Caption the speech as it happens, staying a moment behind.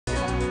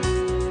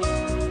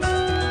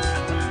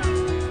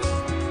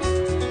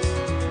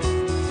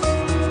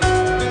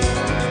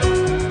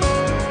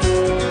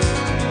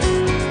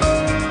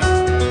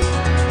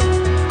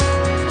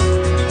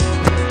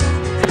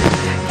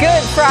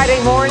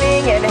Friday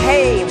morning, and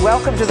hey,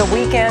 welcome to the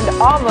weekend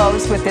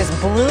almost with this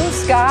blue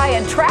sky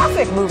and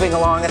traffic moving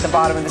along at the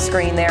bottom of the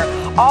screen there.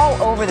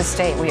 All over the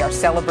state, we are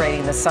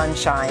celebrating the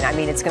sunshine. I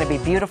mean, it's going to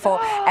be beautiful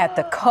at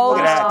the coast.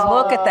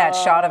 Look at that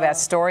shot of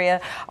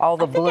Astoria, all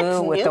the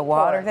blue with the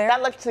water there.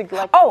 That looks like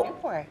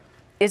Newport.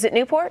 Is it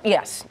Newport?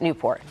 Yes,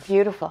 Newport.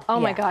 Beautiful. Oh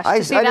my gosh. I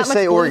just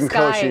say Oregon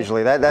Coast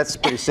usually. That's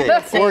pretty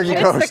safe. Oregon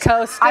Coast. It's the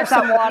coast. There's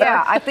some water.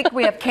 Yeah, I think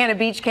we have Canna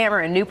Beach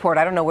Camera in Newport.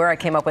 I don't know where I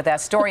came up with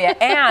Astoria.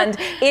 And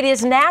it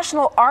is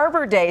National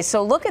Arbor Day.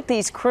 So look at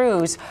these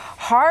crews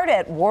hard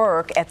at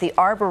work at the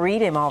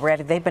Arboretum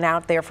already. They've been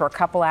out there for a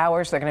couple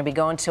hours. They're going to be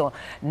going till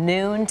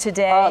noon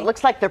today. It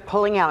looks like they're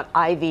pulling out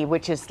ivy,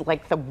 which is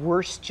like the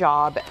worst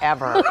job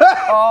ever.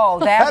 Oh,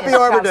 that Happy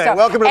Arbor Day.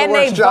 Welcome to the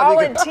worst job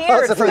you could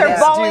volunteered for They're this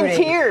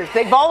volunteers.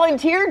 They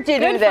volunteered to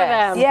do for this.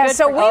 them. Yeah, Good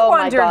so for we them.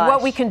 wondered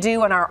what we can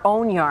do in our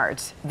own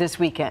yards this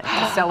weekend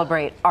to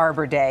celebrate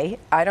Arbor Day.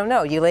 I don't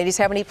know. You ladies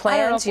have any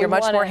plans? You're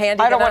much more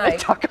handy I don't than want to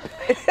talk about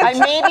it. I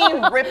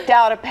maybe ripped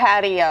out a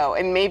patio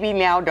and maybe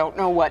now don't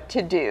know what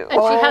to do.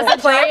 And she has a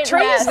Plant giant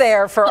trees mess.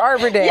 there for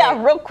Arbor Day.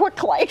 Yeah, real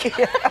quick like.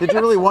 Did you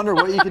really wonder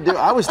what you could do?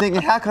 I was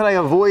thinking, how could I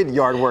avoid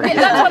yard work?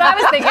 That's what I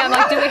was thinking. I'm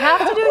like, do we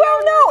have to do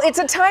Well, no, it's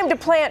a time to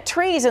plant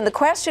trees, and the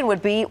question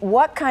would be,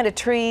 what kind of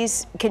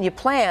trees can you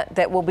plant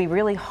that will be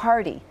really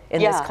hardy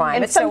in this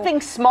climate? And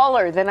something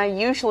smaller than I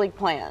usually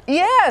plant.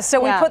 Yeah, so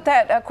we put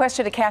that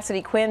question to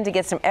Cassidy Quinn to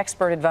get some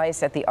expert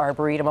advice at the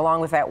Arboretum,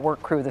 along with that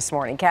work crew this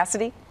morning.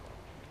 Cassidy?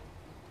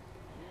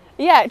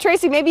 Yeah,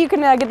 Tracy, maybe you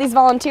can get these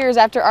volunteers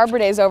after Arbor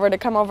Day is over to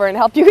come over and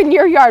help you in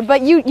your yard.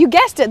 But you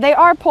guessed it, they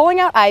are pulling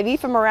out ivy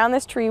from around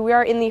this tree. We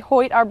are in the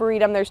Hoyt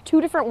Arboretum. There's 2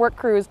 different work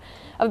crews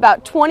of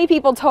about 20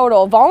 people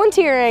total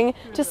volunteering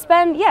to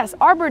spend, yes,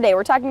 Arbor Day.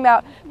 We're talking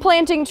about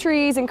planting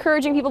trees,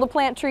 encouraging people to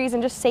plant trees,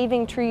 and just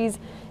saving trees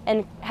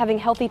and having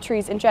healthy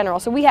trees in general.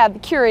 So we have the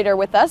curator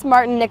with us,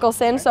 Martin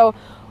Nicholson. So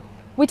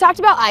we talked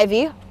about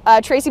ivy.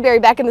 Tracy Berry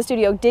back in the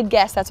studio did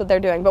guess that's what they're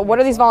doing, but what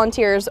are these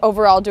volunteers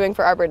overall doing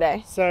for Arbor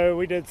Day? So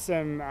we did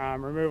some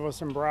removal of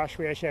some brush.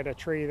 We actually had a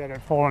tree that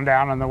had fallen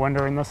down in the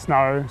winter in the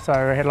snow, so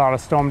we had a lot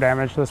of storm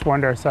damage this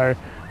winter. So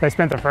they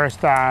spent the first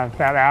about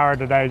hour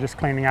today just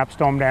cleaning up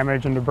storm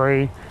damage and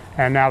debris,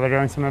 and now they're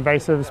doing some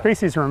invasive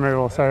species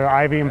removal, so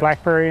ivy and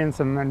blackberry and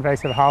some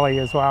invasive holly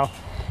as well.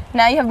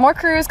 Now you have more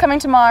crews coming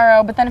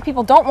tomorrow, but then if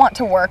people don't want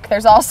to work,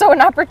 there's also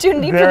an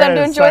opportunity for them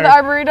to enjoy the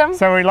Arboretum.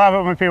 So we love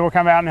it when people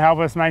come out and help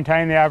us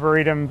maintain the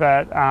Arboretum,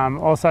 but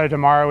also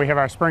tomorrow we have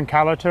our spring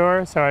color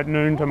tour. So at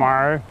noon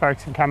tomorrow,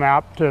 folks can come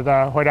out to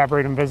the Hoyt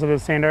Arboretum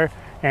Visitors Center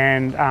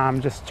and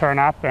just turn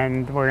up,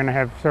 and we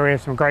have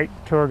some great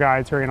tour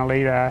guides who are going to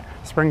lead a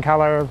spring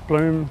color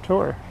bloom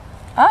tour.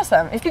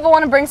 Awesome. If people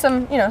want to bring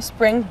some,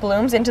 spring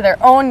blooms into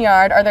their own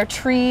yard, are there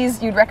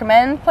trees you'd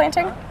recommend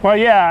planting? Well,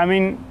 yeah, I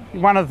mean,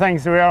 one of the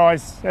things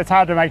it's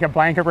hard to make a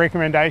blanket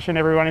recommendation.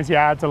 Everyone's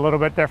yard's a little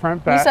bit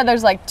different. But you said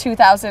there's like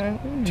 2,000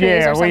 trees or something?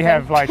 Yeah, we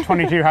have like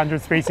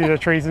 2,200 species of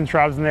trees and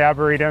shrubs in the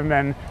Arboretum,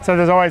 and so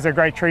there's always a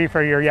great tree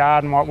for your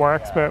yard and what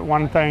works. But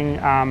one thing,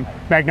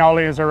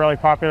 magnolias are really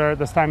popular at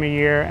this time of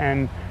year,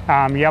 and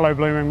yellow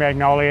blooming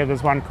magnolia.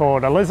 There's one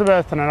called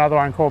Elizabeth and another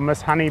one called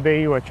Miss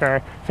Honeybee, which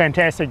are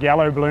fantastic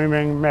yellow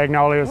blooming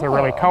magnolias. They're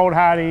really cold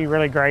hardy,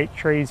 really great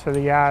trees for the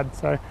yard.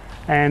 So.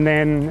 And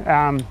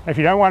then if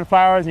you don't want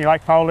flowers and you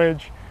like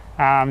foliage,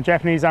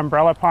 Japanese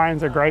umbrella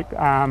pines are great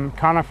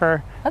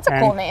conifer. That's a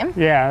cool name.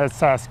 Yeah, it's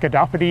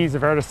Scodopodes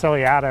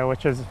verticillata,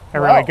 which is a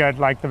really good,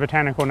 the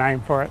botanical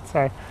name for it.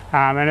 So,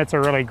 and it's a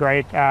really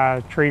great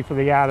tree for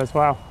the yard as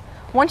well.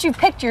 Once you've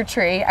picked your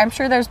tree, I'm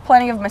sure there's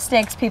plenty of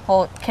mistakes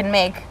people can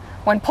make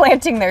when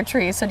planting their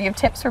trees. So do you have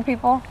tips for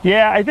people?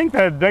 Yeah, I think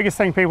the biggest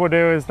thing people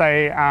do is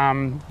they,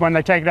 when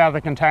they take it out of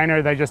the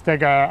container, they just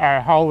dig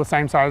a hole the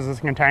same size as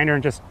the container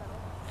and just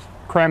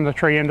cram the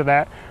tree into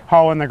that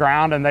hole in the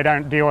ground, and they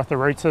don't deal with the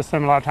root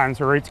system. A lot of times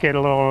the roots get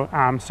a little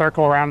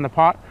circle around the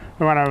pot.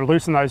 We want to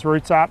loosen those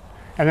roots up,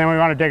 and then we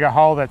want to dig a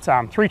hole that's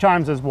 3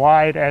 times as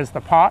wide as the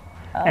pot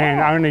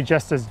and only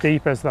just as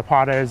deep as the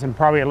pot is, and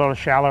probably a little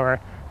shallower.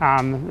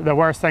 The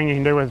worst thing you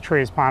can do with a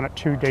tree is plant it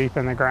too deep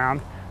in the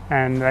ground,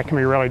 and that can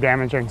be really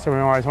damaging. So we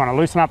always want to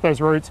loosen up those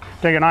roots,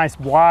 dig a nice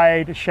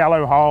wide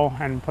shallow hole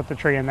and put the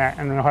tree in that,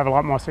 and we'll have a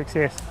lot more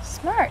success.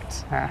 Smart.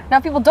 Now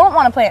if people don't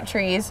want to plant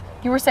trees,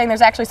 you were saying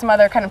there's actually some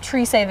other kind of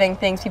tree saving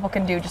things people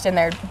can do just in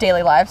their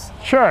daily lives.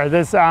 Sure,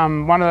 there's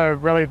one of the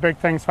really big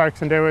things folks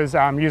can do is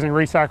using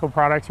recycled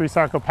products,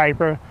 recycled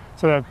paper.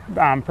 So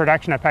the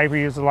production of paper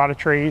uses a lot of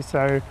trees,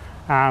 so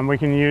we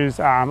can use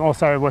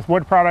also with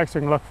wood products.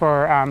 We can look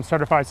for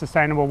certified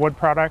sustainable wood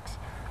products.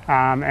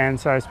 And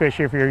so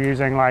especially if you're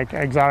using like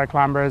exotic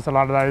lumbers, a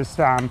lot of those,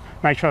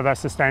 make sure they're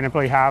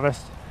sustainably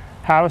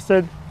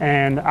harvested.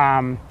 And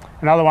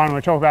another one we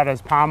talk about is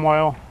palm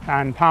oil,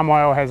 and palm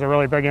oil has a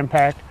really big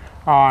impact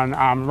on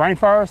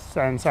rainforests,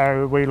 and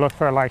so we look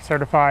for like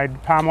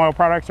certified palm oil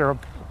products, or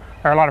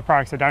a lot of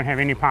products that don't have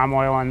any palm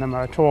oil in them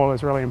at all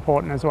is really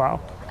important as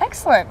well.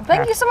 Excellent.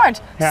 Thank you so much.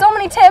 Yeah. So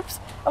many tips.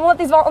 And we'll let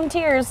these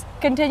volunteers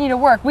continue to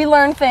work. We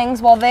learn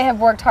things while they have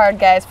worked hard,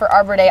 guys, for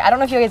Arbor Day. I don't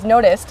know if you guys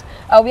noticed,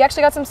 we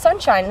actually got some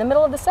sunshine in the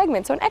middle of the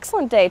segment, so an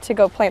excellent day to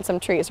go plant some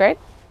trees, right?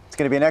 It's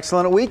going to be an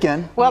excellent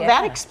weekend. Well, Yeah.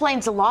 that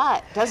explains a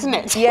lot, doesn't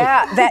it?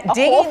 Yeah, that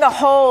digging the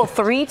hole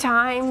 3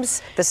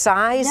 times the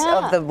size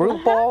of the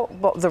root ball,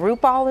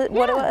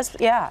 what it was.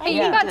 Yeah. Hey,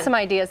 you got some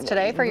ideas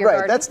today for your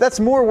Right, garden. that's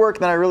more work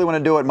than I really want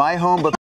to do at my home, but